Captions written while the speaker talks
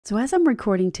So as I'm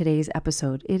recording today's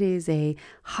episode, it is a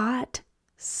hot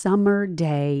summer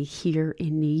day here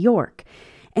in New York.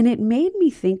 And it made me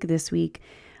think this week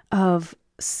of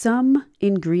some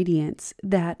ingredients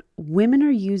that women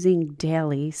are using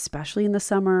daily, especially in the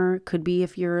summer. Could be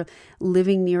if you're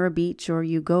living near a beach or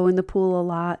you go in the pool a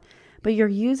lot, but you're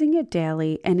using it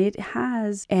daily and it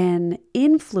has an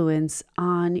influence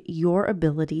on your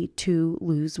ability to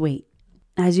lose weight.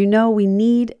 As you know, we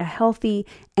need a healthy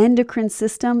endocrine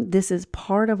system. This is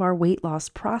part of our weight loss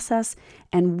process.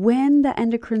 And when the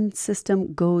endocrine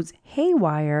system goes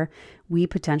haywire, we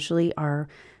potentially are,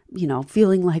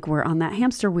 feeling like we're on that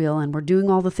hamster wheel and we're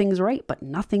doing all the things right, but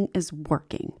nothing is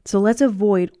working. So let's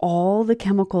avoid all the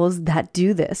chemicals that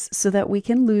do this so that we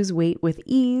can lose weight with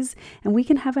ease and we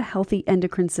can have a healthy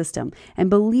endocrine system. And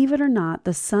believe it or not,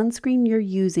 the sunscreen you're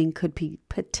using could be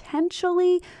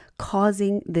potentially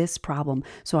causing this problem.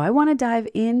 So I want to dive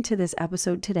into this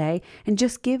episode today and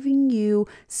just giving you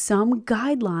some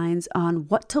guidelines on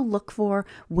what to look for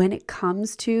when it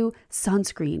comes to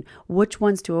sunscreen, which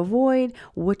ones to avoid,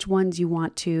 which ones you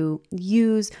want to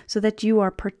use so that you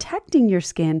are protecting your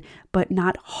skin but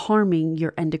not harming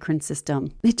your endocrine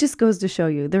system. It just goes to show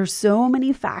you there's so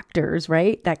many factors,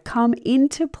 right, that come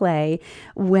into play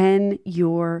when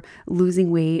you're losing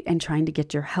weight and trying to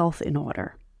get your health in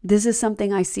order. This is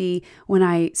something I see when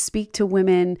I speak to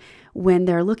women when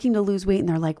they're looking to lose weight and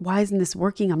they're like, why isn't this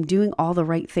working? I'm doing all the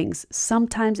right things.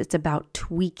 Sometimes it's about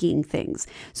tweaking things.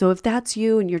 So if that's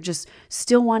you and you're just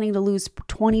still wanting to lose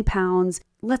 20 pounds,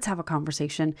 let's have a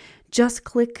conversation. Just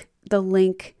click the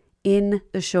link in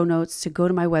the show notes to go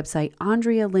to my website,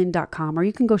 andrealynn.com, or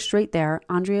you can go straight there,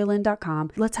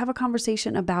 andrealynn.com. Let's have a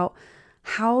conversation about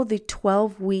how the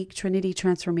 12-week Trinity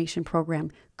Transformation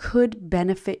Program could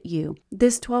benefit you.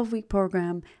 This 12-week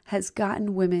program has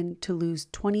gotten women to lose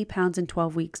 20 pounds in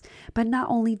 12 weeks, but not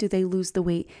only do they lose the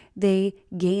weight, they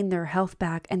gain their health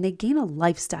back and they gain a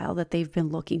lifestyle that they've been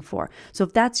looking for. So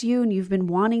if that's you and you've been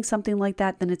wanting something like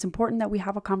that, then it's important that we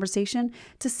have a conversation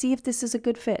to see if this is a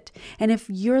good fit. And if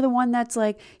you're the one that's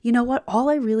like, you know what, all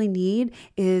I really need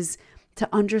is to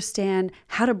understand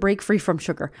how to break free from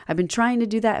sugar. I've been trying to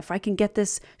do that. If I can get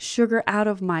this sugar out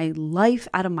of my life,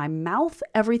 out of my mouth,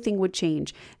 everything would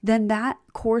change. Then that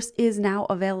course is now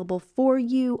available for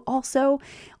you. Also,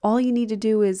 all you need to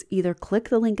do is either click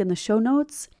the link in the show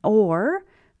notes or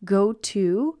go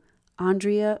to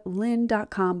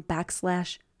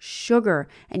andrealynn.com/sugar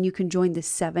and you can join the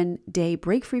 7-day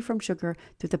break free from sugar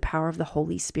through the power of the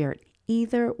Holy Spirit.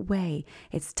 Either way,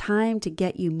 it's time to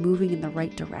get you moving in the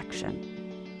right direction.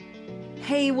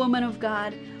 Hey, woman of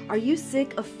God, are you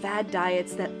sick of fad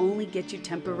diets that only get you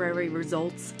temporary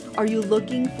results? Are you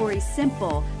looking for a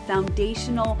simple,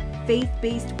 foundational,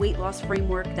 faith-based weight loss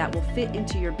framework that will fit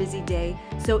into your busy day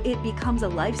so it becomes a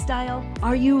lifestyle?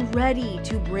 Are you ready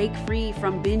to break free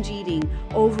from binge eating,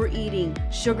 overeating,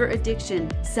 sugar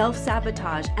addiction,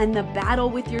 self-sabotage, and the battle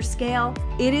with your scale?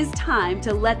 It is time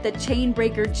to let the chain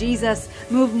breaker Jesus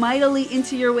move mightily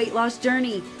into your weight loss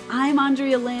journey. I'm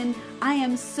Andrea Lynn. I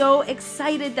am so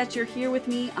excited that you're here with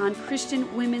me on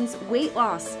Christian Women's Weight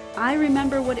Loss. I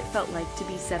remember what it felt like to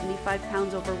be 75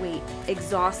 pounds overweight,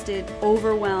 exhausted,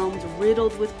 overwhelmed,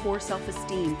 riddled with poor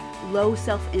self-esteem, low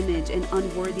self-image, and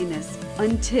unworthiness,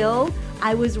 until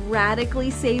I was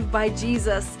radically saved by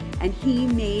Jesus and He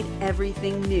made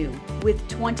everything new. With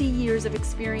 20 years of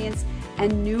experience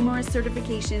and numerous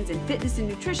certifications in fitness and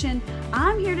nutrition,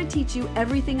 I'm here to teach you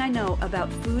everything I know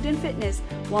about food and fitness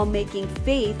while making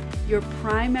faith your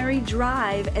primary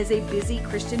drive as a busy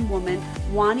Christian woman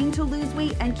wanting to lose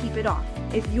weight and keep it off.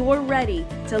 If you're ready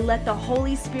to let the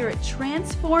Holy Spirit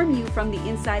transform you from the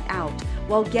inside out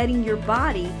while getting your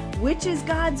body, which is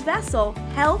God's vessel,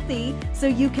 healthy so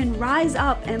you can rise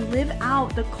up and live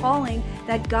out the calling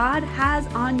that God has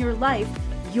on your life,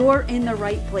 you're in the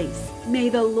right place. May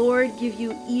the Lord give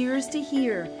you ears to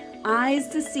hear, eyes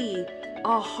to see,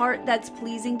 a heart that's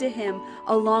pleasing to Him,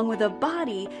 along with a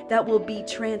body that will be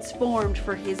transformed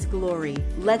for His glory.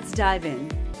 Let's dive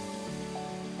in.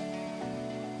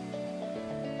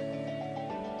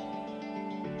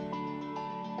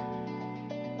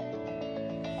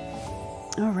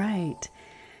 All right.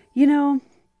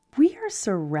 We are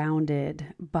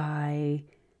surrounded by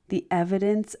the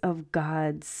evidence of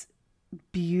God's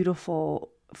beautiful,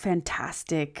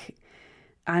 fantastic,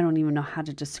 I don't even know how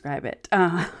to describe it,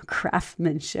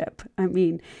 craftsmanship. I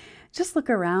mean, just look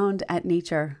around at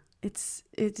nature. It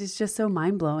is just so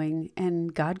mind-blowing,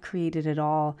 and God created it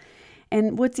all.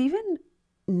 And what's even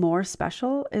more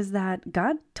special is that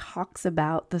God talks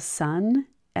about the sun,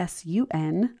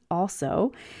 S-U-N,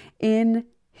 also in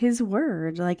his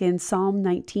word. Like in Psalm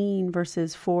 19,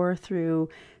 verses 4-6,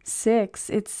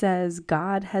 it says,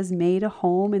 God has made a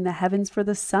home in the heavens for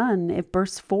the sun. It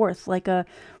bursts forth like a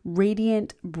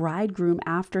radiant bridegroom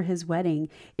after his wedding.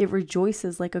 It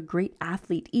rejoices like a great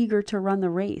athlete eager to run the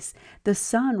race. The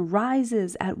sun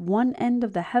rises at one end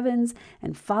of the heavens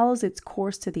and follows its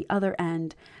course to the other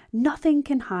end. Nothing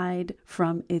can hide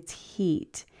from its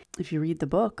heat. If you read the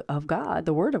book of God,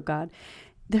 the word of God,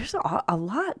 there's a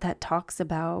lot that talks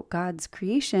about God's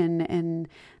creation and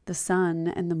the sun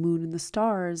and the moon and the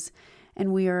stars.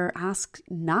 And we are asked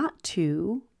not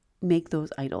to make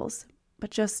those idols,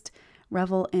 but just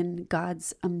revel in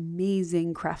God's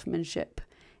amazing craftsmanship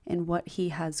and what he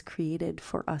has created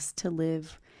for us to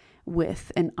live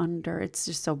with and under. It's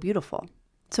just so beautiful.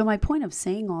 So my point of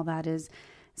saying all that is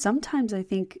sometimes I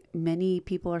think many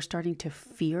people are starting to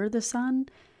fear the sun,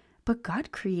 but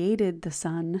God created the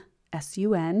sun,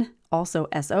 S-U-N, also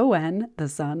S-O-N, the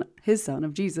son, his son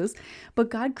of Jesus. But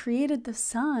God created the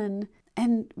sun,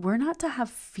 and we're not to have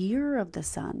fear of the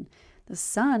sun. The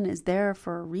sun is there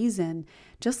for a reason,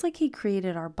 just like he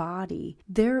created our body.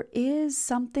 There is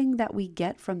something that we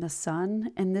get from the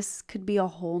sun, and this could be a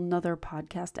whole nother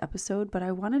podcast episode, but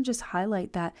I want to just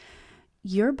highlight that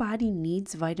your body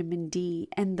needs vitamin D,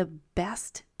 and the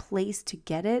best place to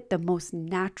get it, the most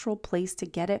natural place to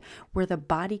get it, where the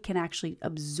body can actually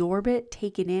absorb it,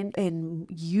 take it in, and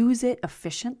use it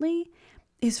efficiently,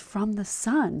 is from the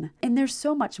sun. And there's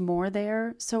so much more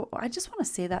there. So I just want to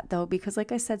say that though, because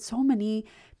like I said, so many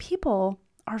people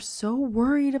are so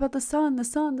worried about the sun.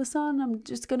 I'm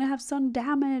just going to have sun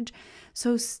damage.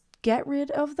 So get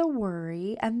rid of the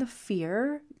worry and the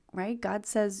fear, right? God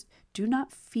says, do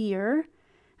not fear,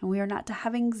 and we are not to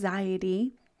have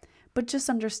anxiety, but just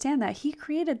understand that he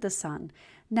created the sun.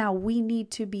 Now we need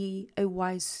to be a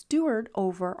wise steward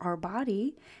over our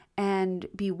body and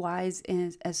be wise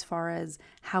as far as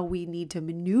how we need to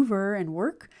maneuver and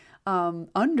work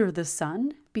under the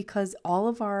sun, because all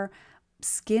of our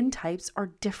skin types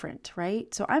are different,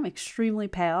 right? So I'm extremely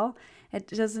pale. It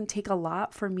doesn't take a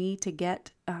lot for me to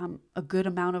get a good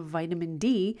amount of vitamin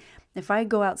D. If I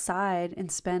go outside and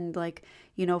spend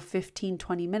 15,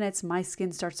 20 minutes, my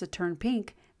skin starts to turn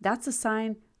pink. That's a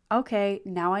sign, okay,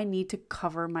 now I need to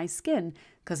cover my skin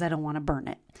because I don't want to burn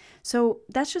it. So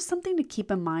that's just something to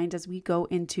keep in mind as we go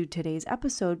into today's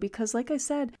episode, because like I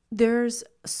said, there's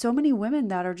so many women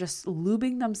that are just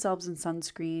lubing themselves in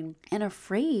sunscreen and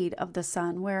afraid of the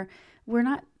sun, where we're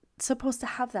not supposed to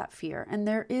have that fear. And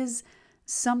there is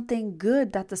something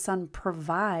good that the sun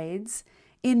provides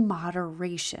in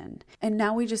moderation. And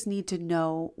now we just need to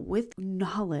know with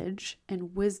knowledge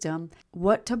and wisdom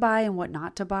what to buy and what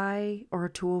not to buy or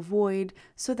to avoid,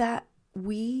 so that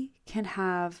we can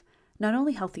have not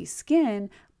only healthy skin,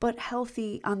 but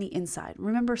healthy on the inside.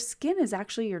 Remember, skin is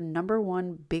actually your number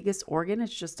one biggest organ.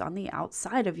 It's just on the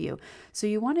outside of you. So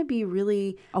you want to be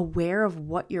really aware of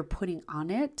what you're putting on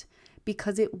it,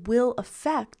 because it will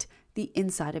affect the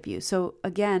inside of you. So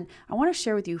again, I want to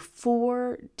share with you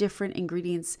 4 different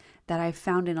ingredients that I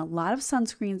found in a lot of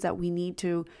sunscreens that we need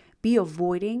to be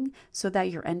avoiding so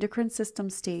that your endocrine system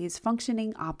stays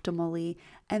functioning optimally.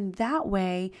 And that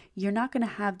way, you're not going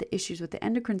to have the issues with the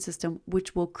endocrine system,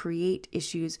 which will create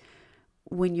issues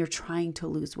when you're trying to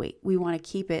lose weight. We want to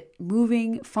keep it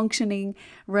moving, functioning,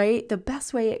 right? The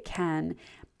best way it can.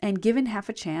 And given half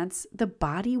a chance, the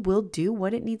body will do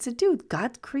what it needs to do.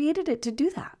 God created it to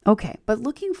do that. Okay, but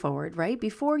looking forward, right?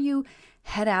 Before you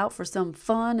head out for some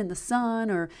fun in the sun,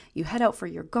 or you head out for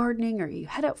your gardening, or you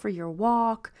head out for your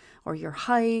walk or your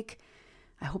hike,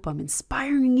 I hope I'm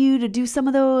inspiring you to do some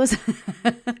of those.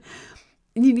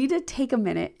 You need to take a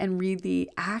minute and read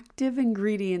the active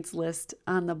ingredients list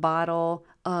on the bottle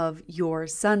of your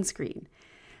sunscreen.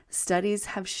 Studies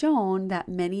have shown that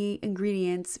many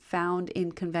ingredients found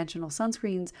in conventional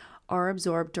sunscreens are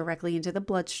absorbed directly into the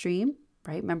bloodstream,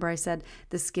 right? Remember I said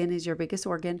the skin is your biggest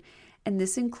organ, and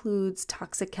this includes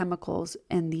toxic chemicals,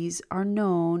 and these are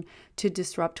known to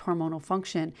disrupt hormonal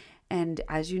function. And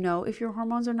as you know, if your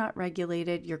hormones are not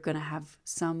regulated, you're going to have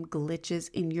some glitches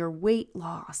in your weight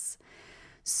loss.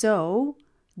 So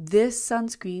this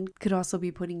sunscreen could also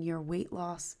be putting your weight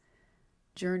loss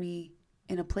journey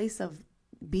in a place of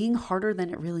being harder than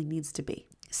it really needs to be.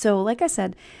 So like I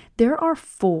said, there are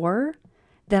 4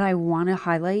 that I want to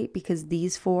highlight, because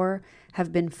these 4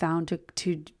 have been found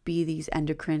to be these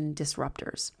endocrine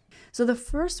disruptors. So the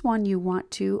first one you want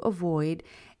to avoid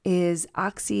is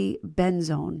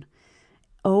oxybenzone,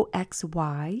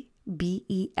 OXYBENZONE.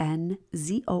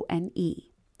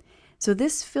 So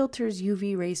this filters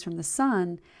UV rays from the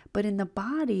sun, but in the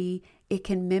body, it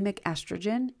can mimic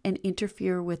estrogen and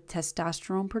interfere with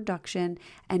testosterone production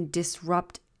and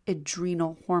disrupt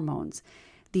adrenal hormones.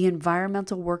 The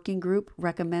Environmental Working Group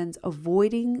recommends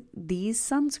avoiding these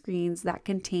sunscreens that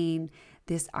contain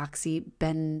this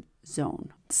oxybenzone.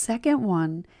 Second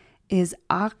one is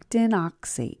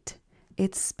octinoxate.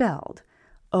 It's spelled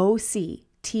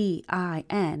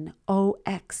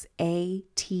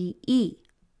OCTINOXATE.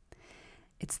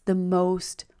 It's the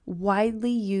most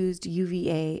widely used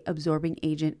UVA absorbing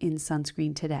agent in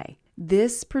sunscreen today.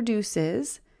 This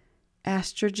produces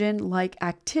estrogen-like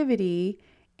activity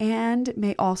and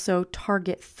may also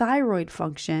target thyroid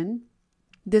function.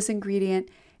 This ingredient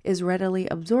is readily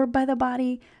absorbed by the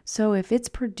body, so if it's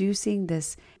producing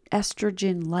this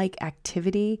estrogen-like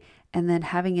activity and then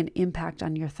having an impact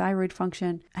on your thyroid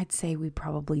function, I'd say we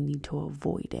probably need to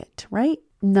avoid it, right?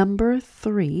 Number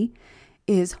 3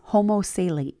 is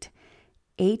homosalate,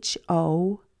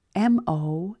 HOMOSALATE.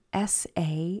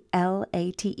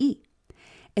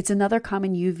 It's another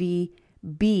common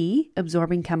UVB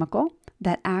absorbing chemical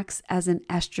that acts as an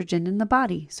estrogen in the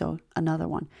body. So another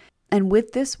one. And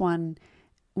with this one,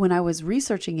 when I was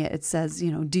researching it, it says,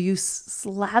 do you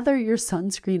slather your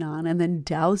sunscreen on and then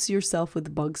douse yourself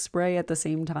with bug spray at the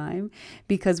same time?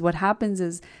 Because what happens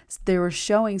is they were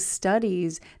showing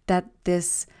studies that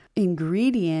this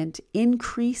ingredient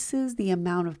increases the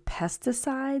amount of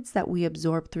pesticides that we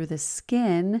absorb through the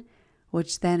skin,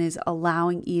 which then is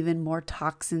allowing even more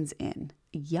toxins in.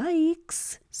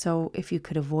 Yikes. So if you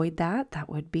could avoid that, that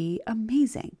would be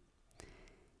amazing.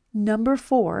 Number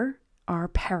 4 are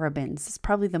parabens. It's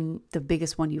probably the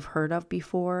biggest one you've heard of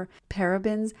before.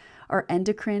 Parabens are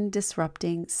endocrine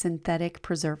disrupting synthetic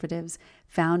preservatives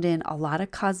found in a lot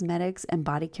of cosmetics and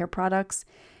body care products,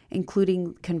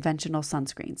 including conventional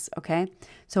sunscreens. Okay.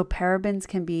 So parabens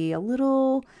can be a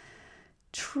little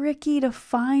tricky to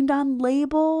find on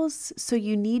labels. So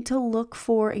you need to look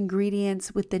for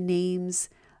ingredients with the names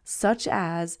such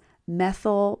as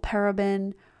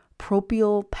methylparaben,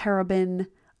 propylparaben,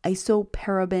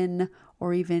 isoparaben,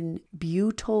 or even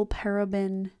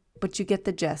butylparaben, but you get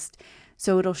the gist.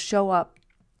 So it'll show up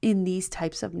in these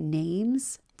types of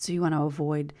names. So you want to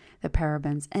avoid the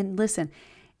parabens. And listen,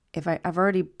 I've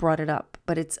already brought it up,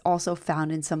 but it's also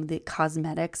found in some of the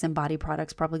cosmetics and body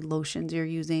products, probably lotions you're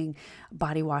using,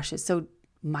 body washes. So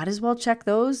might as well check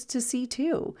those to see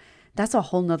too. That's a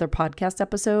whole nother podcast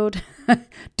episode.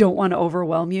 Don't want to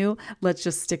overwhelm you. Let's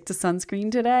just stick to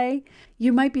sunscreen today.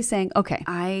 You might be saying, okay,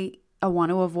 I want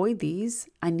to avoid these.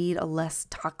 I need a less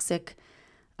toxic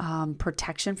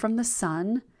protection from the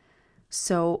sun.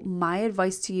 So my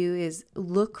advice to you is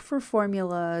look for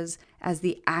formulas as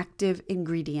the active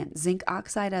ingredient. Zinc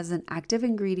oxide as an active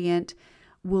ingredient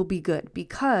will be good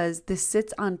because this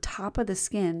sits on top of the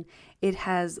skin. It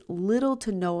has little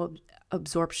to no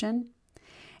absorption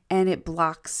and it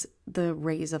blocks the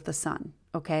rays of the sun.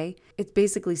 Okay. It's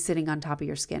basically sitting on top of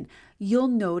your skin. You'll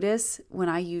notice when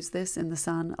I use this in the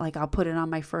sun, like I'll put it on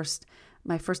my first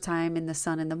time in the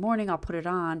sun in the morning, I'll put it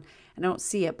on and I don't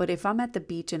see it. But if I'm at the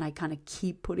beach and I kind of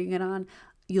keep putting it on,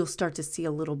 you'll start to see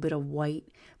a little bit of white.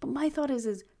 But my thought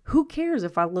is who cares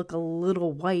if I look a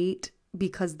little white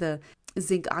because the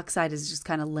zinc oxide is just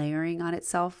kind of layering on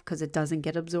itself because it doesn't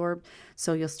get absorbed.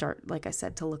 So you'll start, like I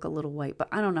said, to look a little white. But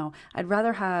I don't know. I'd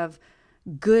rather have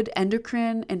good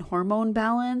endocrine and hormone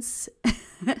balance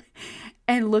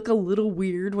and look a little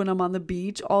weird when I'm on the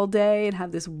beach all day and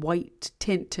have this white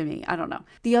tint to me. I don't know.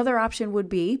 The other option would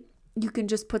be you can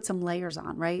just put some layers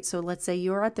on, right? So let's say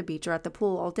you're at the beach or at the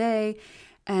pool all day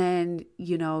and,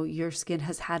 your skin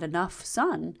has had enough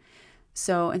sun.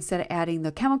 So instead of adding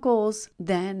the chemicals,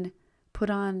 then put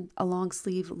on a long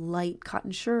sleeve light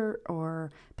cotton shirt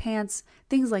or pants,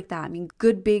 things like that. I mean,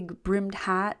 good big brimmed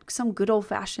hat, some good old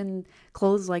fashioned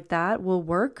clothes like that will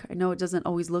work. I know it doesn't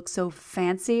always look so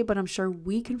fancy, but I'm sure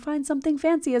we can find something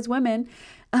fancy as women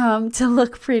to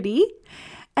look pretty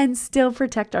and still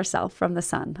protect ourselves from the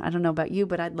sun. I don't know about you,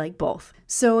 but I'd like both.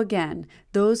 So again,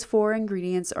 those 4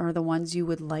 ingredients are the ones you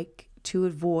would like to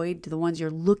avoid, the ones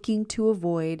you're looking to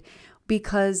avoid,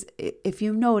 because if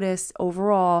you notice,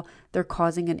 overall, they're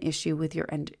causing an issue with your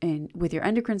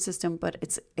endocrine system, but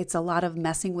it's a lot of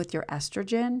messing with your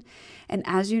estrogen. And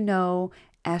as you know,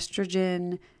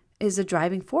 estrogen is a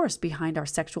driving force behind our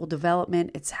sexual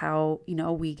development. It's how,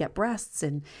 we get breasts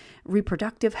and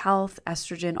reproductive health.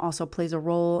 Estrogen also plays a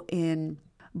role in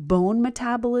bone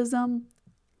metabolism,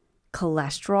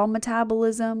 cholesterol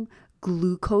metabolism,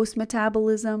 glucose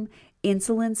metabolism,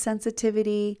 insulin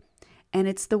sensitivity, and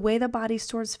it's the way the body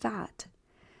stores fat.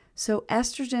 So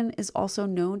estrogen is also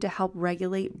known to help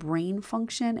regulate brain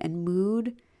function and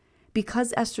mood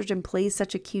because estrogen plays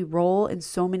such a key role in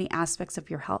so many aspects of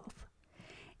your health.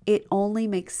 It only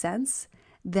makes sense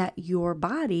that your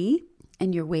body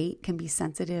and your weight can be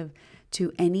sensitive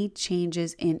to any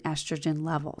changes in estrogen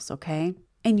levels, okay?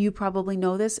 And you probably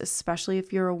know this, especially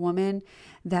if you're a woman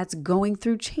that's going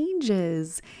through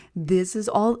changes. This is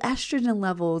all estrogen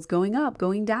levels going up,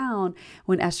 going down.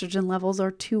 When estrogen levels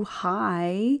are too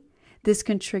high, this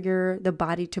can trigger the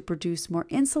body to produce more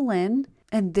insulin,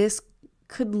 and this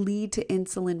could lead to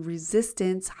insulin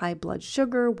resistance, high blood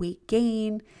sugar, weight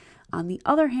gain. On the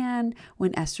other hand,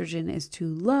 when estrogen is too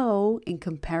low in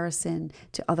comparison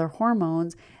to other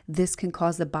hormones, this can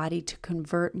cause the body to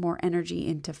convert more energy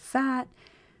into fat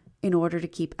in order to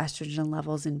keep estrogen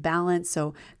levels in balance.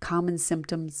 So common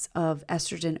symptoms of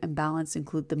estrogen imbalance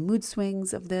include the mood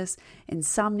swings of this,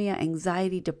 insomnia,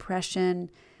 anxiety, depression,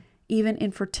 even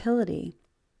infertility.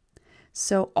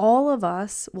 So all of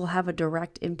us will have a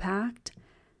direct impact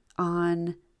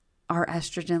on our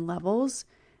estrogen levels.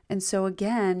 And so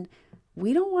again,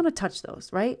 we don't want to touch those,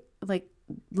 right? Like,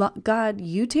 God,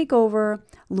 you take over.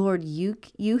 Lord, you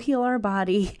heal our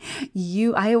body.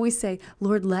 I always say,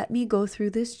 Lord, let me go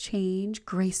through this change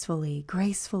gracefully.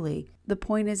 The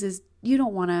point is you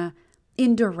don't want to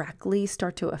indirectly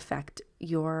start to affect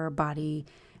your body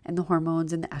and the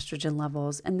hormones and the estrogen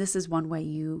levels. And this is one way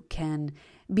you can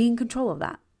be in control of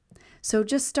that. So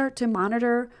just start to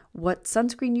monitor what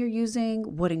sunscreen you're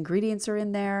using, what ingredients are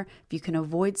in there. If you can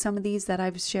avoid some of these that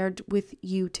I've shared with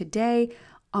you today,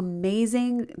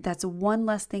 amazing. That's one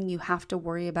less thing you have to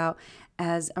worry about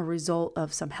as a result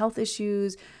of some health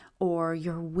issues or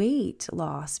your weight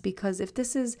loss. Because if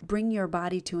this is bring your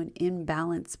body to an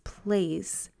imbalanced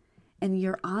place and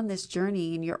you're on this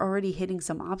journey and you're already hitting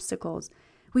some obstacles,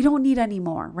 we don't need any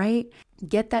more, right?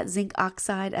 Get that zinc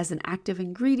oxide as an active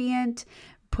ingredient.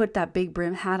 Put that big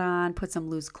brim hat on, put some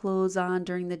loose clothes on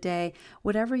during the day.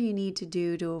 Whatever you need to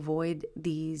do to avoid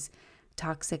these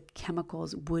toxic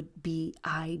chemicals would be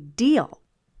ideal.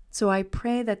 So I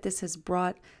pray that this has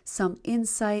brought some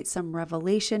insight, some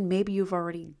revelation. Maybe you've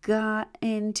already got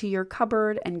into your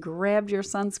cupboard and grabbed your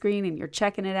sunscreen and you're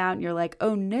checking it out and you're like,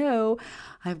 oh no,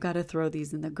 I've got to throw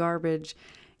these in the garbage.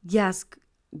 Yes,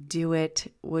 do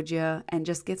it, would you? And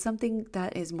just get something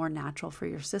that is more natural for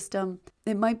your system.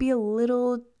 It might be a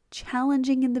little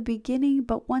challenging in the beginning,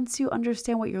 but once you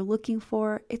understand what you're looking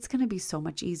for, it's going to be so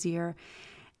much easier.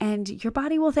 And your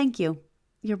body will thank you.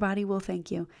 Your body will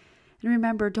thank you. And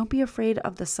remember, don't be afraid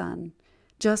of the sun.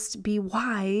 Just be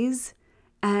wise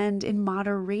and in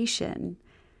moderation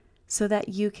so that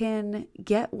you can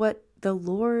get what the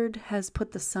Lord has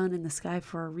put the sun in the sky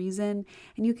for a reason,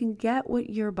 and you can get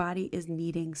what your body is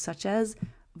needing, such as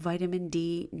vitamin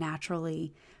D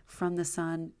naturally from the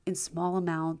sun in small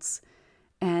amounts.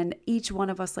 And each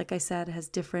one of us, like I said, has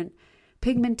different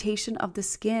pigmentation of the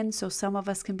skin. So some of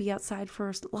us can be outside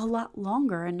for a lot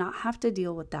longer and not have to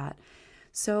deal with that.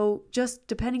 So just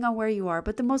depending on where you are.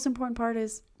 But the most important part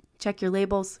is check your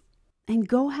labels and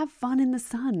go have fun in the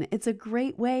sun. It's a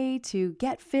great way to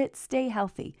get fit, stay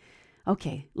healthy.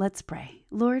 Okay, let's pray.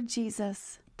 Lord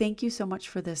Jesus, thank you so much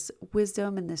for this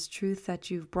wisdom and this truth that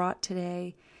you've brought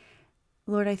today.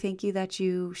 Lord, I thank you that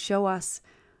you show us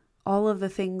all of the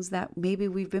things that maybe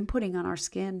we've been putting on our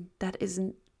skin that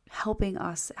isn't helping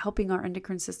us, helping our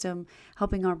endocrine system,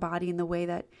 helping our body in the way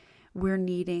that we're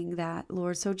needing that,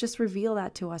 Lord. So just reveal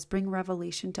that to us, bring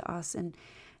revelation to us in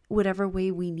whatever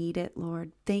way we need it,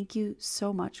 Lord. Thank you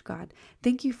so much, God.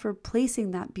 Thank you for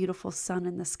placing that beautiful sun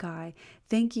in the sky.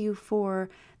 Thank you for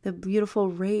the beautiful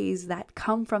rays that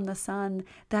come from the sun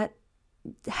that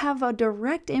have a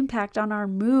direct impact on our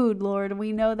mood, Lord.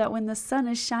 We know that when the sun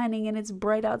is shining and it's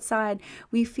bright outside,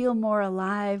 we feel more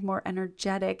alive, more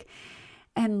energetic.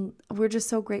 And we're just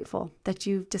so grateful that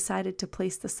you've decided to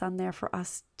place the sun there for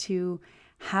us to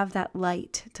have that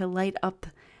light, to light up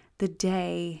the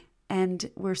day. And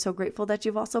we're so grateful that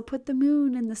you've also put the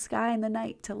moon in the sky in the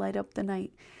night to light up the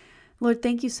night. Lord,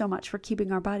 thank you so much for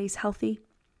keeping our bodies healthy.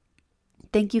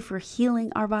 Thank you for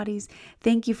healing our bodies.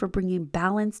 Thank you for bringing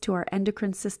balance to our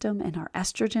endocrine system and our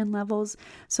estrogen levels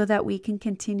so that we can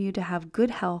continue to have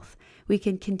good health. We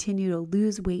can continue to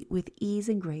lose weight with ease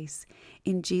and grace.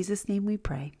 In Jesus' name we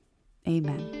pray.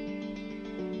 Amen.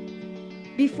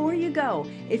 Before you go,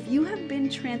 if you have been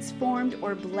transformed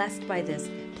or blessed by this,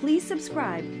 please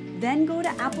subscribe, then go to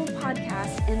Apple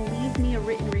Podcasts and leave me a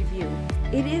written review.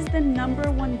 It is the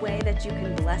 #1 way that you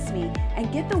can bless me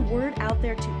and get the word out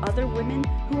there to other women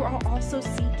who are also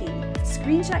seeking.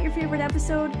 Screenshot your favorite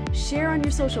episode, share on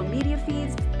your social media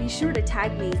feeds, be sure to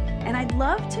tag me, and I'd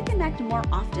love to connect more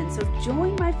often, so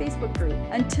join my Facebook group.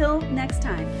 Until next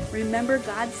time, remember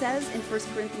God says in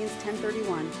 1 Corinthians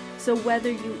 10:31, so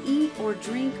whether you eat or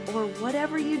drink or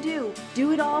whatever you do,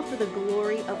 do it all for the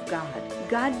glory of God.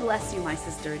 God bless you, my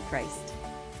sister in Christ.